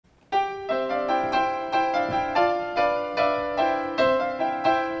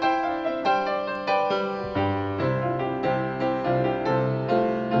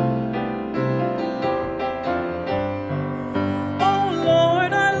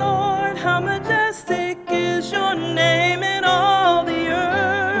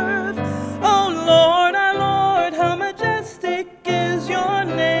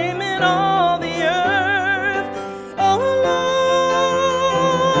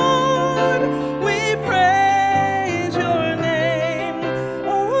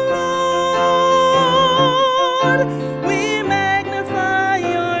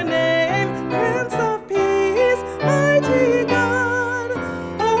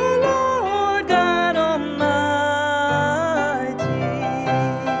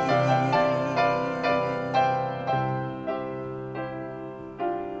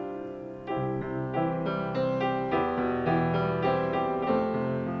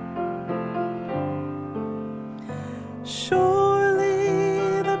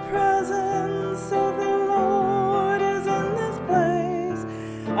Surely the presence of the Lord is in this place.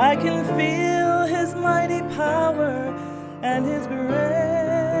 I can feel his mighty power and his grace.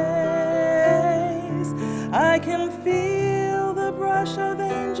 I can feel the brush of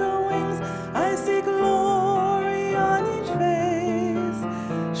angel wings. I see glory on each face.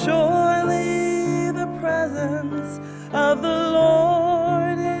 Surely the presence of the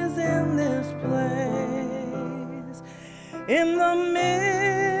Lord is in this place. In the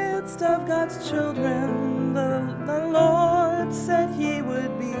midst of God's children, the Lord said he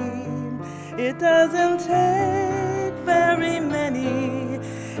would be. It doesn't take very many.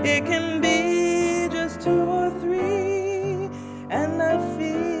 It can be just 2 or 3. And I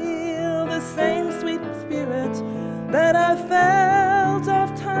feel the same sweet spirit that I felt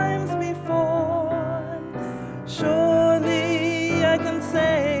of times before. Surely I can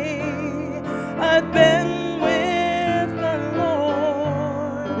say I've been with the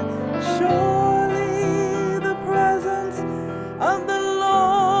Lord. Surely the presence of the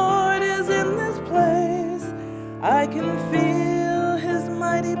Lord is in this place. I can feel his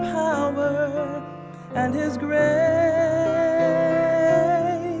mighty power and his grace.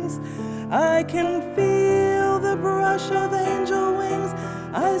 I can feel the brush of angel wings.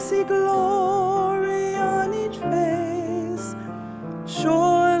 I see glory